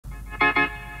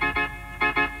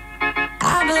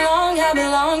I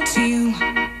belong to you.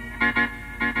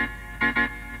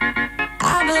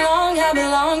 I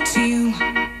belong to you.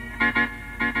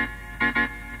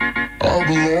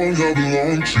 I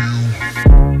belong to you.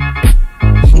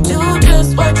 Do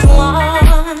just what you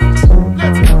want.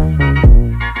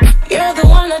 You're the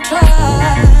one I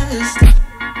trust,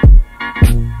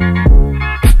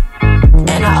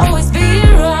 and I always be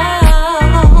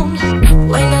around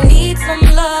when I need some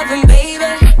loving,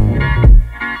 baby.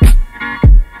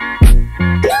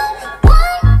 No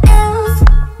one else.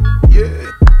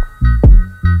 Yeah.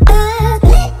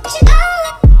 Let you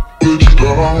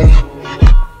down.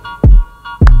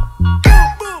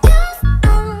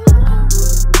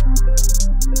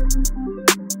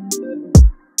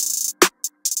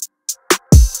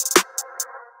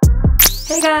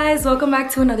 Hey guys, welcome back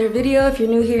to another video. If you're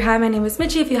new here, hi, my name is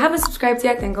Mitchie. If you haven't subscribed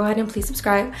yet, then go ahead and please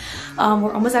subscribe.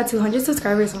 We're almost at 200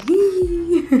 subscribers, so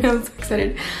I'm so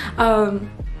excited.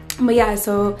 But yeah,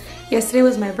 so yesterday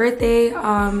was my birthday.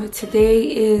 Today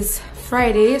is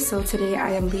Friday, so today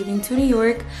I am leaving to New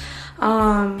York.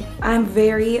 I'm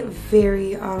very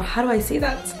how do I say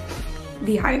that?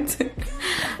 Behind.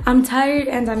 I'm tired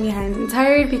and I'm behind. I'm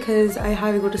tired because I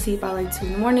had to go to sleep at like 2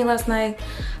 in the morning last night.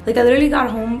 Like I literally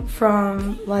got home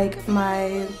from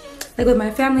with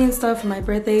my family and stuff for my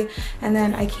birthday, and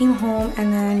then I came home,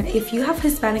 and then if you have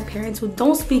Hispanic parents who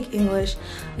don't speak English,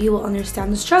 you will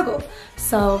understand the struggle.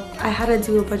 So I had to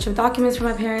do a bunch of documents for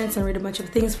my parents and read a bunch of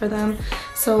things for them.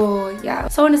 So yeah,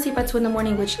 so I went to sleep at 2 in the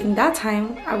morning, which in that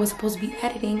time I was supposed to be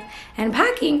editing and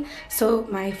packing. So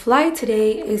my flight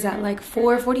today is at like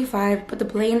 4:45, but the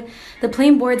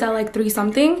plane boards at like 3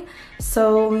 something,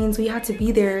 so it means we had to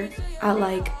be there at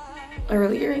like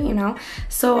earlier, you know.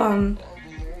 So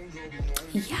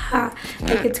yeah,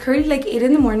 like it's currently like 8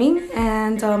 in the morning,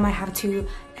 and I have to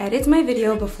edit my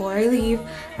video before I leave.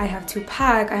 I have to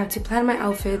pack, I have to plan my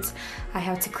outfits, I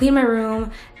have to clean my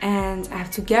room, and I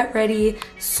have to get ready.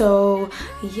 So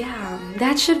yeah,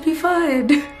 that should be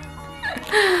fun.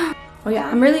 Oh yeah,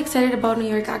 I'm really excited about New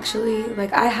York actually.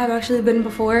 Like I have actually been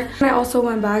before, and I also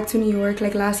went back to New York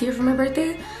like last year for my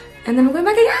birthday, and then I'm going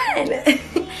back again.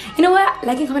 You know what?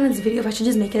 Like and comment on this video if I should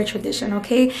just make it a tradition,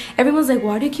 okay? Everyone's like,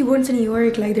 why do you keep going to New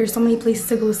York? Like there's so many places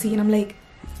to go see, and I'm like,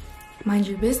 mind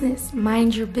your business,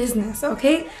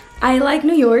 okay? I like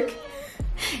New York.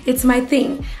 It's my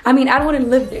thing. I mean, I wouldn't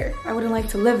live there. I wouldn't like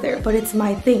to live there, but it's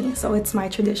my thing, so it's my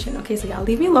tradition, okay? So y'all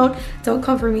leave me alone. Don't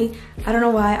come for me. I don't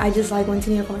know why. I just like going to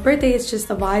New York on my birthday. It's just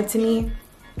a vibe to me.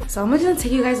 So I'm just gonna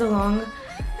take you guys along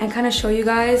and kind of show you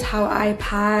guys how I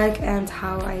pack and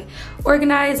how I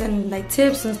organize and like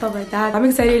tips and stuff like that. I'm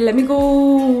excited. Let me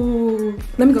go,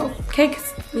 okay?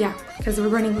 Because we're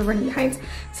running behind.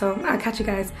 So I'll catch you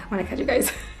guys when I catch you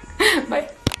guys. Bye.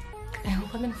 I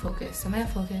hope I'm in focus. Am I in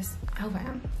focus? I hope I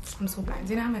am. I'm so blind. I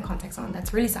didn't have my contacts on.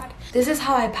 That's really sad. This is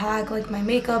how I pack like my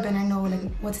makeup, and I know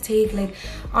like what to take. Like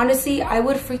honestly, I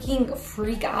would freaking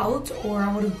freak out, or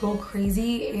I would go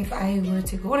crazy if I were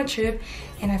to go on a trip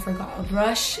and I forgot a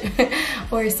brush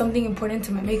or something important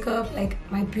to my makeup, like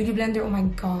my beauty blender. Oh my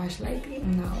gosh, like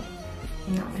no,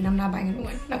 and I'm not buying a new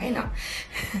one. Okay, no.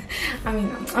 I mean,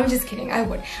 no, I'm just kidding. I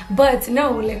would, but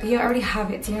no, like you already have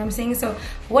it, you know what I'm saying? So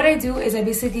what I do is I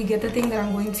basically get the thing that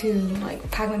I'm going to like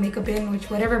pack my makeup in, which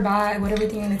whatever bag, whatever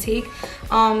thing I'm gonna take.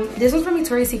 This one's from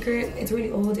Victoria's Secret. It's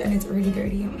really old and it's really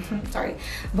dirty. Sorry,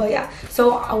 but yeah.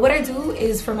 So what I do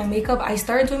is for my makeup, I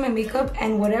start doing my makeup,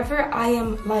 and whatever I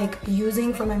am like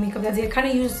using for my makeup that day, I kind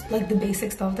of use like the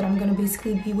basic stuff that I'm gonna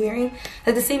basically be wearing,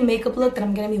 like the same makeup look that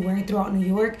I'm gonna be wearing throughout New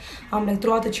York, like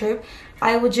throughout the trip.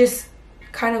 I would just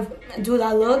kind of do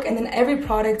that look, and then every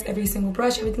product, every single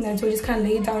brush, everything that I do, I just kind of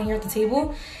lay it down here at the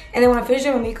table. And then when I finish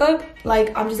doing my makeup,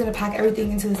 like I'm just gonna pack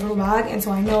everything into this little bag, and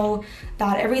so I know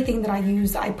that everything that I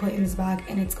use I put in this bag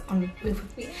and it's on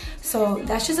with me. So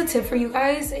that's just a tip for you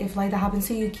guys. If like that happens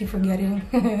to you, keep forgetting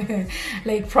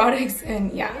like products,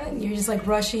 and yeah, you're just like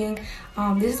rushing.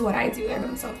 This is what I do,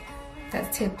 and so that's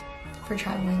a tip for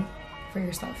traveling for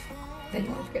your stuff that you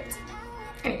won't forget.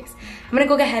 Anyways, I'm gonna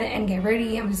go ahead and get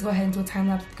ready. I'm just go ahead and do a time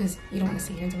lapse because you don't want to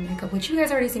see here doing makeup, which you guys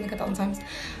already seen like 1,000 times.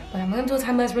 But I'm gonna do a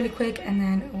time lapse really quick, and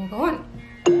then we'll go on.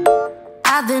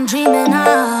 I've been dreaming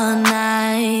all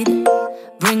night,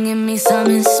 bringing me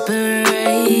some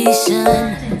inspiration.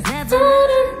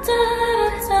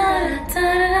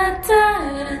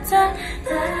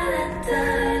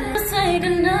 Say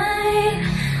goodnight,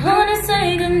 wanna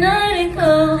say goodnight and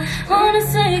go. Wanna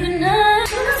say goodnight.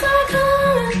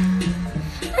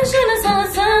 I should've saw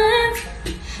signs,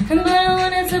 but I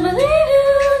wanted to believe you,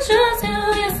 trust you.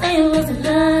 You say it was a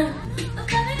lie.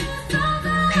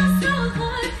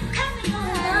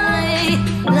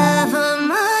 Love of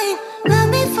mine, love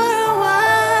me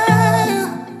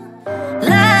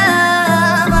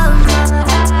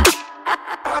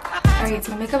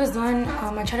makeup is done.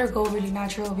 I try to go really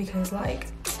natural because like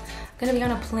I'm gonna be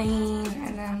on a plane,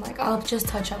 and then like I'll just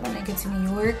touch up when I get to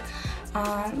New York.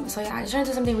 So yeah, I just trying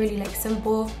to do something really like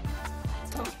simple.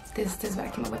 So this is what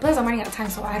I came up with. Plus I'm running out of time,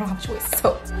 so I don't have a choice.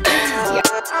 So yeah.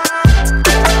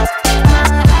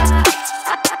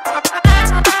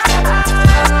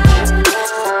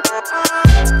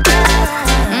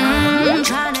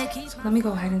 Let me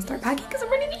go ahead and start packing because I'm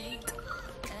running late.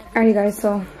 Alright guys,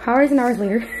 so hours and hours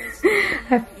later,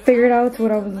 I figured out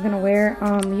what I was gonna wear.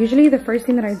 Usually the first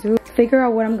thing that I do, figure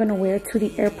out what I'm gonna wear to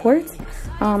the airport.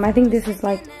 I think this is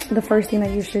like the first thing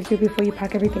that you should do before you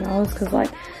pack everything else, because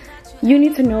like you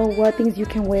need to know what things you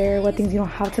can wear, what things you don't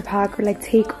have to pack or like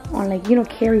take on, like, you know,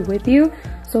 carry with you,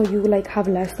 so you like have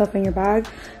less stuff in your bag.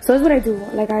 So that's what I do.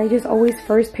 Like I just always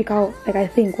first pick out, like I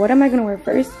think, what am I gonna wear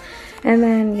first? And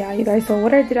then yeah, you guys, so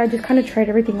what I did, I just kind of tried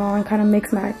everything on, kind of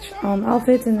mix match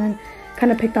outfits, and then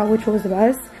kind of picked out which was the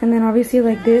best. And then obviously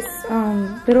like this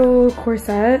little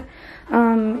corset,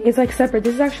 it's like separate.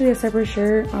 This is actually a separate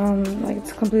shirt. Like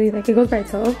it's completely like it goes by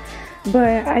itself,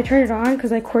 but I tried it on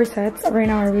because like corsets right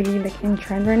now are really like in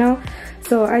trend right now.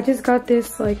 So I just got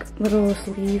this like little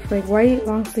sleeve, like white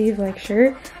long sleeve like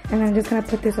shirt, and then I'm just gonna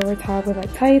put this over top with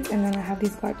like tights, and then I have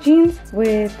these black jeans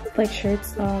with like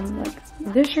shirts, like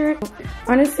this shirt.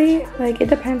 Honestly, like it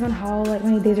depends on how like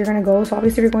many days you're gonna go. So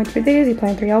obviously if you're going 3 days, you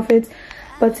plan 3 outfits,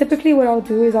 but typically what I'll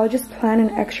do is I'll just plan an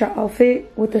extra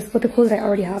outfit with the clothes that I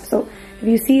already have. So if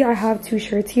you see, I have 2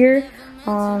 shirts here,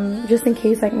 just in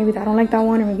case like maybe I don't like that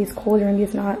one, or maybe it's cold, or maybe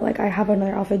it's not, like I have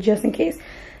another outfit just in case.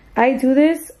 I do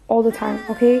this all the time,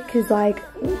 okay, because like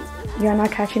you're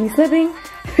not catching me slipping.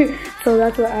 So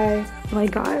that's what I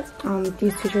like got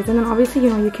these 2 shirts, and then obviously,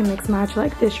 you know, you can mix match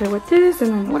like this shirt with this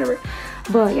and then whatever.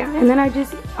 But yeah, and then I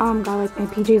just got like my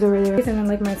PJs over there, and then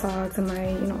like my socks and my,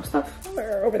 you know, stuff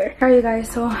are over there. Alright you guys,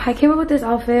 so I came up with this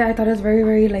outfit. I thought it was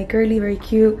very like girly, very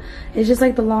cute. It's just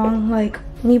like the long like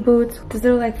knee boots, this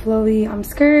little like flowy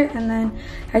skirt, and then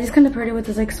I just kind of paired it with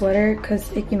this like sweater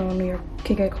because it, you know, New York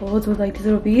can get cold, with like these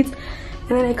little beads.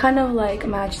 And then I kind of like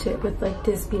matched it with like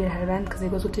this beaded headband because it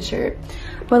goes with the shirt.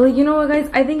 But like, you know what guys,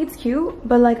 I think it's cute,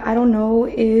 but like I don't know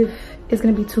if it's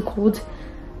gonna be too cold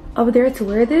up there to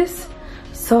wear this.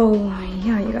 So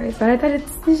yeah you guys, but I thought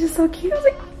it's just so cute. I was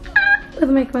like,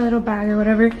 let's make my little bag or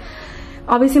whatever.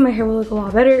 Obviously my hair will look a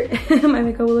lot better, my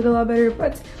makeup will look a lot better,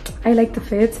 but I like the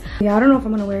fit. Yeah, I don't know if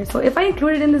I'm gonna wear it. So if I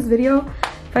include it in this video,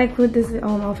 if I include this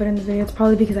outfit in this video, it's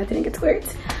probably because I didn't get to wear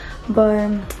it. But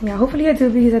yeah, hopefully I do,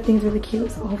 because I think it's really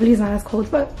cute. So hopefully it's not as cold.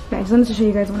 But yeah, I just wanted to show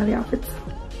you guys one of the outfits.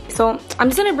 So I'm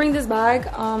just gonna bring this bag.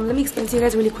 Let me explain to you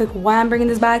guys really quick why I'm bringing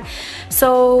this bag.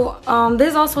 So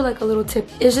there's also like a little tip.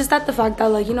 It's just that the fact that,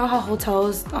 like, you know how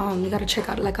hotels you gotta check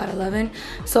out like at 11.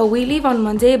 So we leave on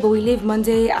Monday, but we leave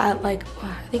Monday at like,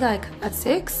 I think like at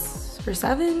 6 or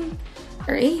 7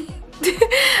 or 8.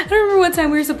 I don't remember what time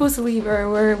we were supposed to leave,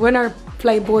 or when our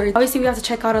flight boards. Obviously we have to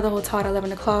check out of the hotel at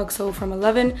 11 o'clock. So from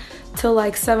 11 till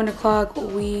like 7 o'clock,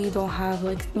 we don't have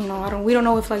like, you know, we don't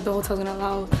know if like the hotel's gonna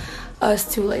allow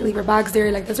us to like leave our bags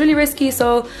there. Like that's really risky.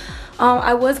 So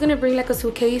I was gonna bring like a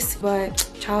suitcase, but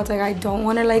child, like I don't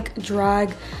want to like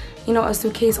drag, you know, a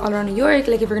suitcase all around New York.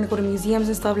 Like if we're gonna go to museums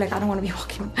and stuff, like I don't want to be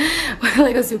walking with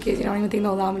like a suitcase, you know. I don't even think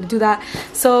they'll allow me to do that.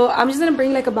 So I'm just gonna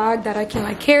bring like a bag that I can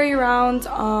like carry around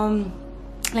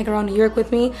like around New York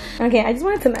with me. Okay, I just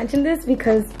wanted to mention this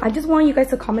because I just want you guys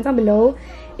to comment down below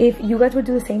if you guys would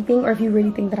do the same thing, or if you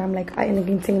really think that I'm like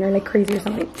insane or like crazy or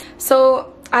something.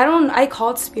 So I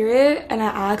called Spirit and I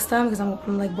asked them, because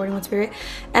I'm like boarding with Spirit,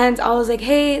 and I was like,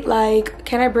 hey, like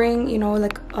can I bring, you know,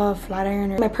 like a flat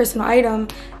iron or my personal item?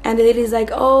 And the lady's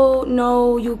like, oh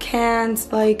no, you can't,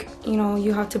 like, you know,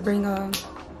 you have to bring a,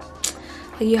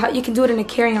 like you can do it in a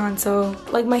carry-on. So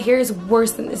like my hair is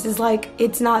worse than this. It's like,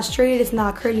 it's not straight, it's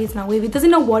not curly, it's not wavy, it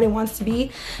doesn't know what it wants to be.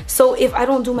 So if I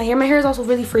don't do my hair is also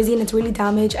really frizzy and it's really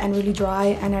damaged and really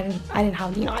dry, and I didn't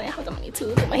have, you know, I didn't have the money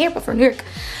to do my hair but for New York.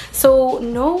 So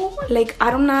no, like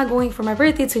I'm not going for my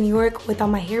birthday to New York without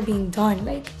my hair being done.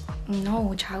 Like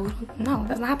no, child, no,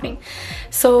 that's not happening.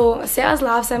 So Sarah's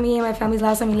laughs at me and my family's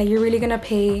laughs at me, like, you're really gonna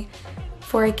pay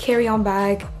for a carry-on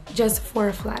bag just for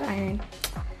a flat iron?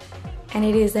 And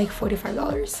it is like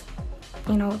 $45,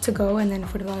 you know, to go, and then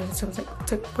 $40, so it's like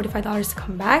took $45 to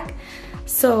come back.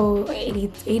 So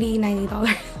 $80, $90.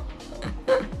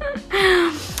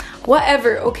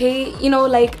 Whatever, okay, you know,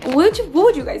 like what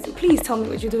would you guys do? Please tell me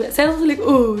what you do. Sarah was like,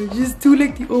 oh, just do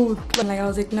like the old, but like I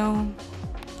was like, no,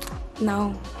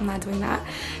 I'm not doing that.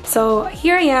 So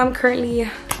here I am currently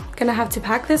gonna have to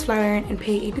pack this flat iron and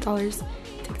pay $80 to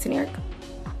take it to New York.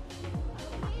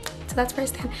 So that's where I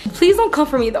stand. Please don't come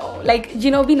for me though, like,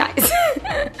 you know, be nice.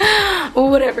 Or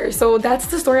whatever. So that's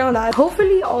the story on that.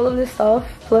 Hopefully all of this stuff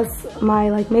plus my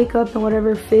like makeup and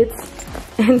whatever fits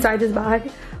inside this bag.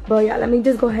 But yeah, let me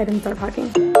just go ahead and start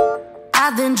packing.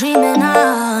 I've been dreaming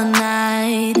all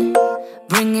night,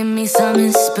 bringing me some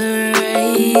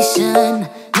inspiration.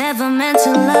 Never meant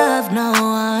to love no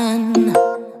one,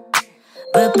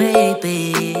 but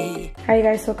baby. Alright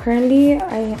guys, so currently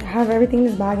I have everything in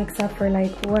this bag except for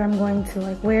like what I'm going to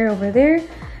like wear over there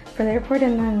for the airport,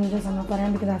 and then just on the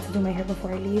button because I have to do my hair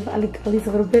before I leave, at least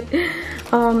a little bit.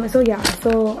 So yeah,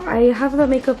 so I have the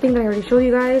makeup thing that I already showed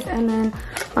you guys, and then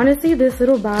honestly this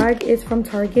little bag is from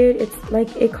Target. It's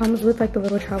like it comes with like the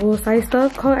little travel size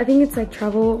stuff called, I think it's like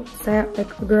travel set, like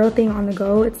girl thing on the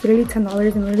go. It's literally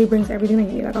 $10 and literally brings everything that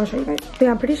you need. Like I'll show you guys. But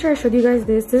yeah, I'm pretty sure I showed you guys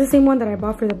this. This is the same one that I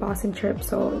bought for the Boston trip,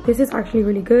 so this is actually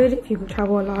really good. If you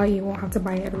travel a lot, you won't have to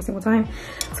buy it every single time.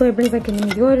 So it brings like a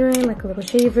mini deodorant, like a little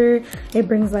shaver. It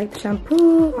brings like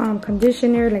shampoo,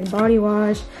 conditioner, like body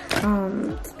wash,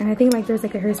 and I think like there's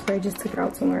like a hairspray. I just took it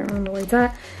out somewhere, I don't remember where it's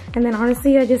at. And then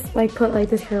honestly I just like put like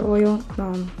this hair oil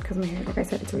because my hair, like I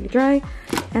said, it's really dry.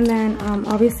 And then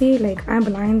obviously like I'm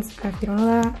blind, if you don't know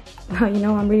that. You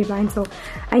know, I'm really blind, so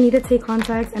I need to take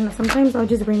contacts, and sometimes I'll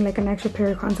just bring like an extra pair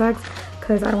of contacts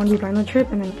because I don't want to be blind on the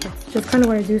trip. And then that's just kind of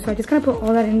what I do. So I just kind of put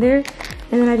all that in there,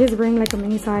 and then I just bring like a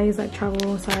mini size, like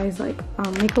travel size, like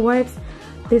makeup wipes.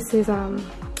 This is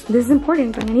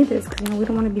important, and I need this because, you know, we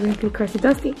don't want to be wrinkly, crusty,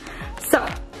 dusty. So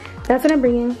that's what I'm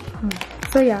bringing.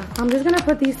 So yeah, I'm just gonna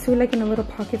put these two like in a little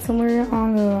pocket somewhere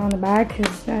on the bag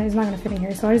because it's not gonna fit in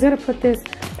here. So I just gotta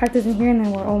pack this in here, and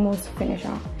then we're almost finished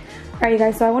off. Alright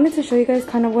guys, so I wanted to show you guys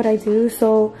kind of what I do.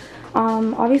 So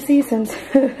obviously since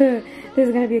this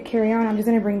is going to be a carry-on, I'm just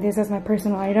going to bring this as my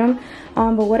personal item.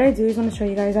 But what I do is want to show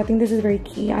you guys, I think this is very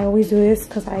key. I always do this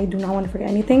because I do not want to forget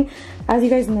anything. As you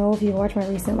guys know, if you watch my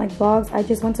recent like vlogs, I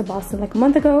just went to Boston like a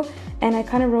month ago, and I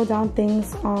kind of wrote down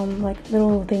things, like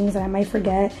little things that I might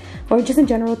forget, or just in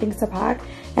general things to pack.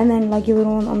 And then like you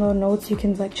little on the notes, you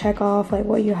can like check off like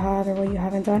what you have or what you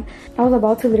haven't done. I was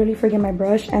about to literally forget my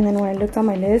brush, and then when I looked on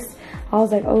my list, I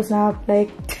was like, oh snap,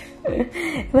 like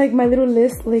like my little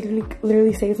list like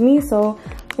literally saves me. So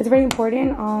it's very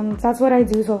important. That's what I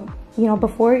do. So, you know,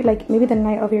 before, like maybe the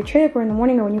night of your trip or in the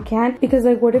morning or when you can, because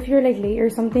like what if you're like late or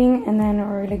something, and then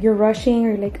or like you're rushing,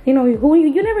 or like, you know,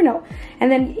 you never know,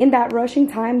 and then in that rushing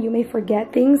time you may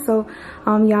forget things. So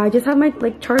yeah, I just have my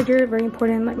like charger, very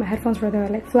important, like my headphones for the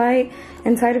like flight.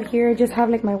 Inside of here I just have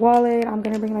like my wallet. I'm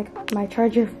gonna bring like my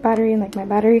charger battery and like my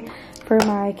battery for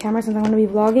my camera since I'm gonna be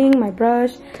vlogging, my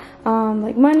brush,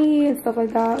 like money and stuff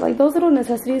like that, like those little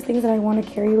necessities, things that I want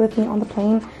to carry with me on the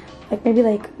plane, like maybe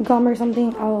like gum or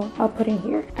something, I'll put in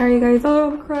here. Alright guys,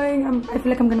 oh I'm crying. I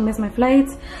feel like I'm gonna miss my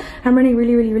flights. I'm running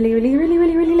really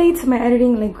late. My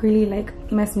editing like really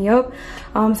like messed me up.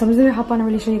 So I'm just gonna hop on and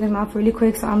really show you guys my outfit really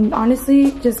quick. So I'm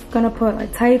honestly just gonna put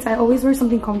like tights. I always wear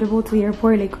something comfortable to the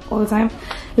airport, like all the time.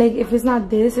 Like if it's not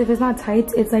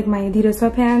tights, it's like my Adidas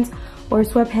sweatpants or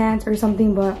sweatpants or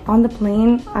something. But on the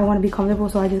plane I want to be comfortable,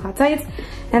 so I just got tights.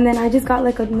 And then I just got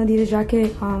like an Adidas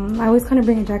jacket. I always kind of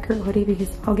bring a jacket or hoodie because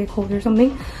I'll get cold or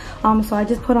something. So I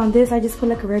just put on this. I just put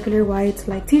like a regular white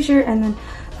like t-shirt, and then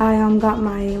I got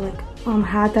my like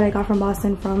hat that I got from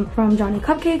Boston from Johnny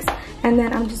Cupcakes. And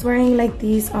then I'm just wearing like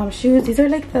these shoes. These are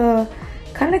like the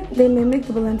kind of like, they mimic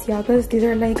the Balenciagas. These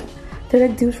are like, they're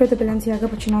like dupes for the Balenciaga,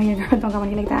 but you know your girl don't got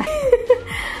money like that.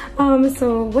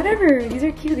 So whatever, these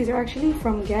are cute. These are actually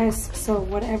from Guess, so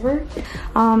whatever.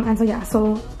 And so yeah,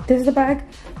 so this is the bag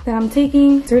that I'm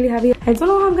taking. It's really heavy. I don't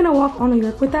know how I'm gonna walk on New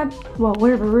York with that. Well,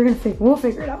 whatever, we'll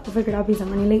figure it out. We'll figure it out because I'm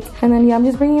running late. And then yeah, I'm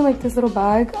just bringing like this little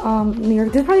bag. New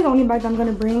York, this is probably the only bag that I'm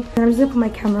gonna bring, and I'm just gonna put my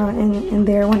camera in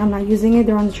there when I'm not using it.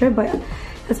 They're on the trip, but yeah,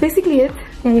 that's basically it.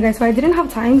 Yeah, you guys, so I didn't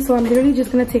have time, so I'm literally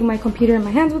just gonna take my computer in my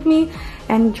hands with me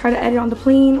and try to edit on the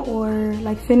plane or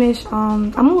like finish.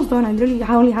 I'm almost done.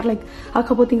 I only had like a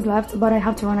couple things left, but I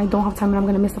have to run. I don't have time and I'm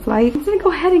gonna miss the flight. I'm just gonna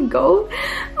go ahead and go.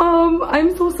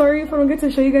 I'm so sorry if I don't get to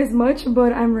show you guys much,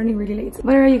 but I'm running really late.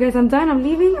 But alright, you guys, I'm done. I'm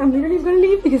leaving. I'm literally gonna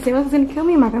leave because Sebas is gonna kill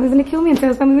me, my family's gonna kill me, and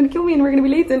Sebas' family's gonna kill me, and we're gonna be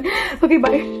late. And okay,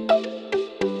 bye.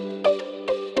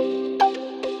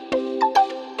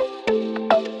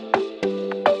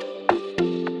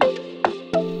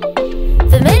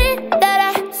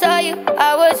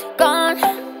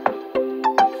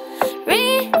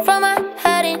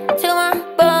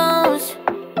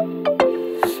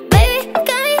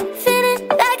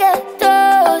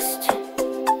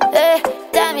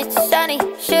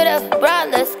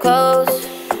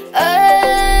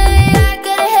 I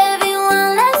got a heavy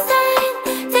one last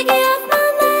night. Take it off.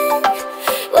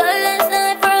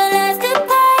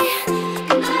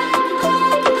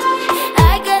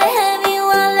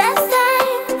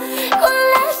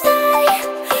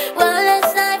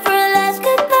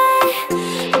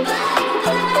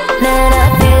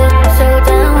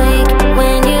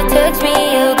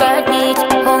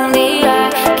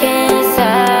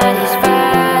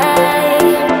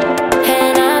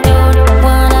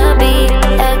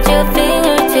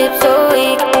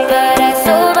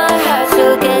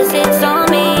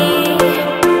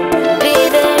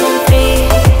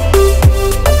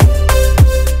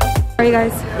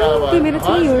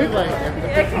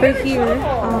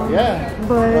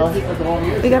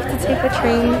 We have to take a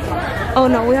train. Oh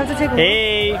no, we have to take a...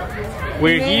 Hey,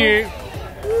 we're here.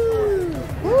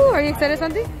 Woo, are you excited,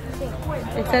 Santi?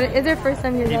 Excited? It's our first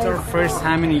time here, guys. It's our first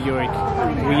time in New York.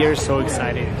 We are so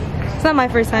excited. It's not my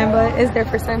first time, but it's their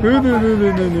first time. No.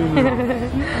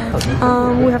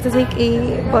 We have to take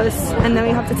a bus, and then we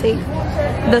have to take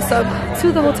the sub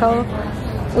to the hotel.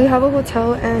 We have a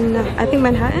hotel in, I think,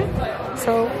 Manhattan.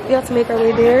 So we have to make our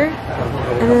way there,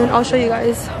 and then I'll show you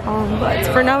guys. But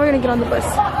for now, we're gonna get on the bus,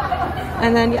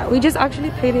 and then yeah, we just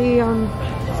actually paid a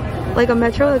like a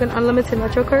metro, like an unlimited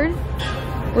metro card,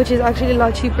 which is actually a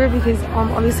lot cheaper because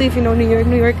obviously if you know New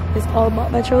York is all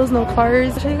about metros, no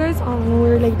cars. I'll show you guys when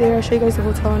we're like there. I'll show you guys the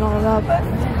hotel and all of that. But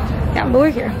yeah, but we're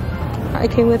here. I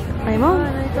came with my mom.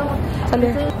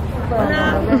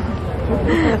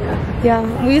 Yeah,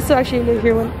 we used to actually live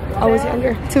here when I was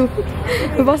younger too.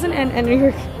 In Boston and New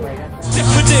York.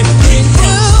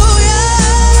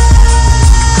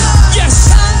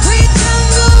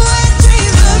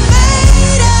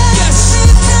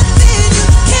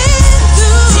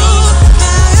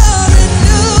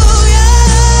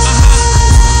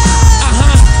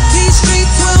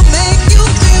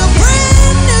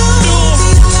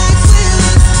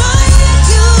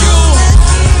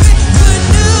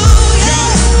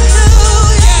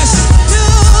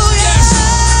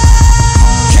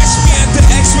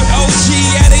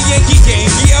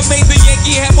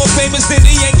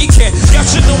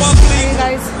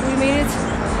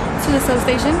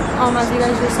 Station, as you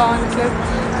guys just saw in the clip.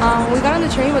 We got on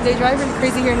the train, but they drive really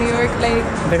crazy here in New York. Like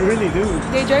they really do.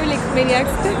 They drive like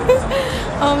maniacs.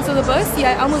 So the bus,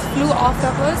 yeah, I almost flew off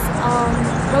that bus.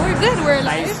 But we're good. We're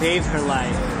alive. I saved her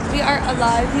life. We are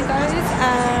alive, you guys,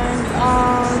 and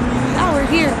now we're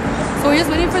here. So we're just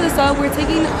waiting for the sub. We're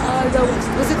taking the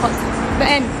what's it called? The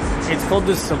N. It's called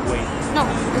the subway. No,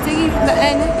 we're taking the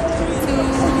N to.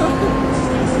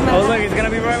 Oh look, it's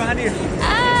gonna be right behind you.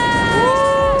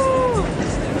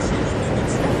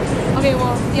 Okay,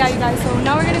 well, yeah, you guys, so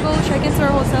now we're gonna go check into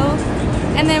our hotel,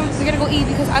 and then we're gonna go eat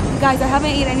because, guys, I haven't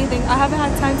eaten anything. I haven't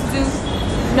had time to do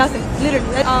nothing,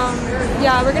 literally.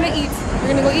 Yeah, we're gonna eat.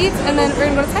 We're gonna go eat, and then we're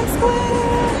gonna go to Times Square.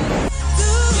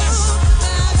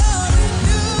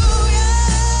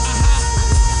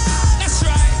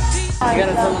 I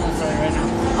gotta tell them this right now.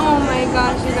 Oh my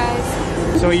gosh, you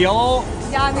guys. So y'all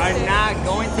are not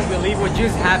going to believe what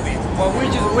just happened. What we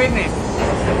just witnessed.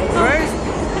 First,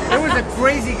 there was a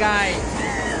crazy guy.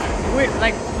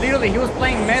 Like literally, he was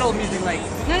playing metal music, like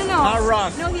no, hard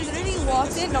rock. No, he literally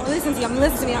walked in. No, listen to me.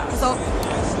 So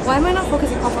why am I not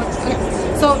focusing?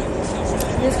 Okay. So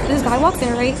this guy walks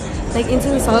in, right? Like into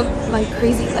the sub, like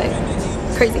crazy.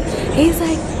 He's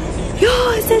like,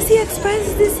 yo, is this the Express?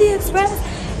 Is this the Express?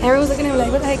 And everyone's looking at him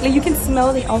like, what the heck? Like you can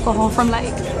smell the alcohol from like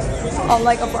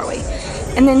a far away.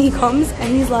 And then he comes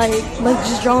and he's like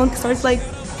just drunk, starts like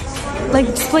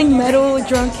just playing metal,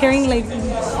 drunk, carrying like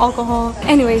alcohol.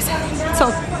 Anyways,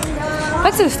 so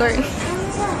back to the story.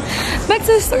 Back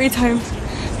to the story time.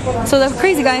 So the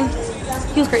crazy guy,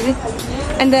 he was crazy.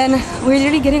 And then we're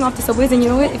literally getting off the subways, and you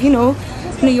know what? If you know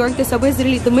New York, the subways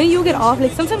literally, the minute you get off,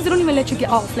 like sometimes they don't even let you get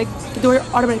off, like the door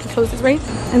automatically closes, right?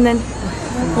 And then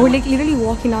we're like literally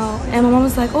walking out, and my mom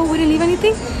was like, oh, we didn't leave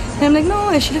anything? And I'm like, no.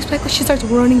 And she looks like she starts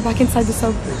running back inside the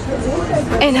sub,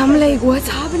 and I'm like, what's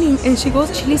happening? And she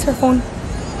goes, she leaves her phone.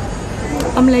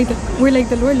 I'm like, we're like,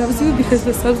 the Lord loves you, because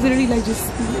the subs literally like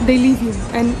just, they leave you,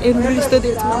 and it literally stood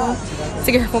there to my mom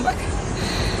to get her phone back.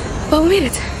 But we made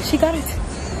it. She got it.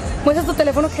 Muestra tu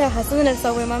teléfono que dejaste en el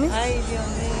subway, mami. Ay, Dios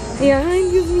mío. Yeah, ay,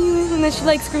 Dios mío. And then she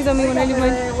like screams at me when I leave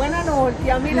mine. Buena noche,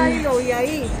 a mí nadie lo vi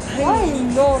ahí. Ay,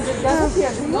 no, ya no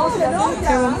pienso.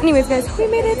 No. Anyways, guys, we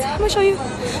made it. I'm gonna show you.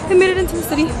 We made it into the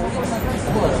city.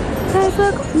 Guys,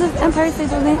 look, the Empire State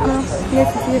Building. I don't know. You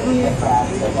guys can see it from here.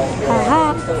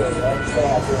 Haha.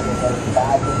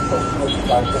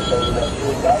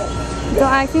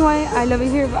 Don't ask me why I love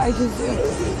it here, but I just do.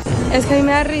 Es que a mí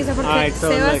me da risa porque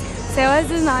Sebas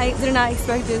did not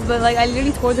expect this, but like I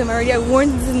literally told him already. I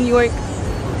warned this in New York.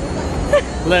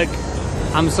 Look,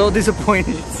 I'm so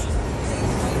disappointed.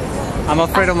 I'm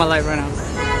afraid of my life right now.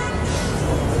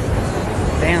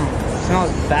 Damn, it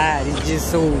smells bad. It's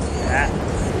just so bad.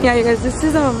 Yeah, you guys, this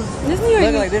is New York.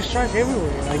 Look, like there's trash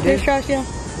everywhere. Like there's trash, yeah.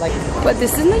 Like, but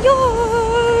this is New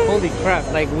York. Holy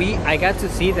crap! Like I got to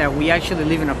see that we actually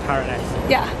live in a paradise.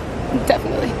 Yeah,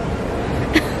 definitely.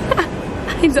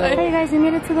 Hey guys, we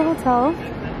made it to the hotel.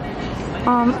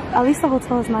 At least the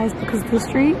hotel is nice because the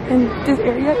street in this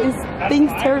area is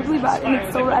things terribly bad and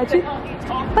it's so ratchet.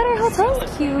 But our hotel's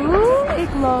cute. It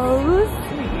glows.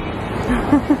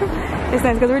 It's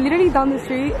nice because we're literally down the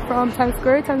street from Times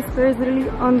Square. Times Square is literally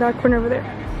on that corner over there.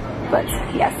 But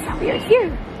yes, we are here.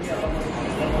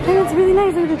 And it's really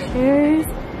nice. Look at the chairs.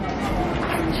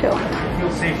 Chill. I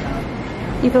feel safe now.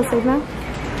 You feel safe now?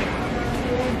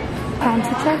 Time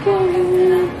to check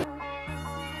in.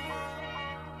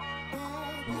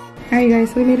 Alright guys,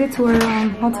 so we made it to our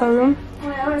hotel room.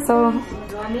 So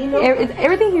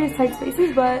everything here is tight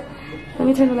spaces, but let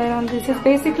me turn the light on. This is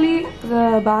basically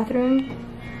the bathroom,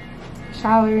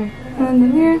 shower, and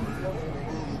then here.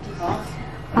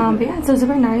 But yeah, so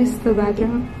super nice, the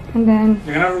bathroom. And then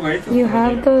you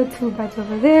have the 2 beds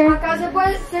over there. You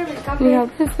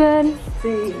have this bed,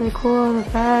 really cool, the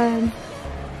bed.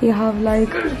 You have like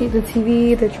the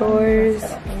TV, the drawers.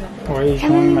 Why are you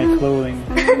showing my clothing?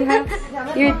 And then you have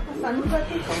your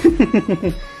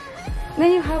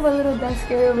then you have a little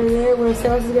desk area over there where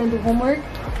Sarah is gonna do homework.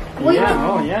 Yeah,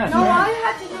 oh yeah. No, I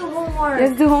have to do homework.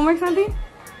 Let's do homework, Santi?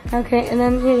 Okay, and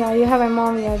then yeah, you have my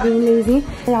mom, being lazy.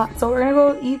 Yeah, so we're gonna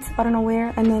go eat, I don't know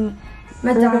where, and then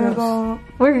we're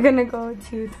gonna go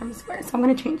to Times Square. So I'm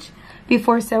gonna change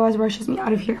before Sarah rushes me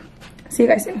out of here. See you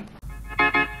guys soon.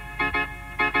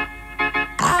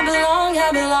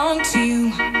 I belong to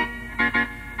you.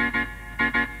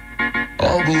 I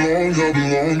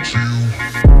belong to you.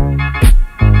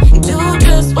 Do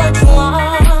just what you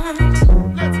want.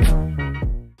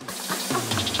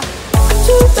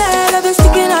 Too bad I've been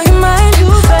sticking out your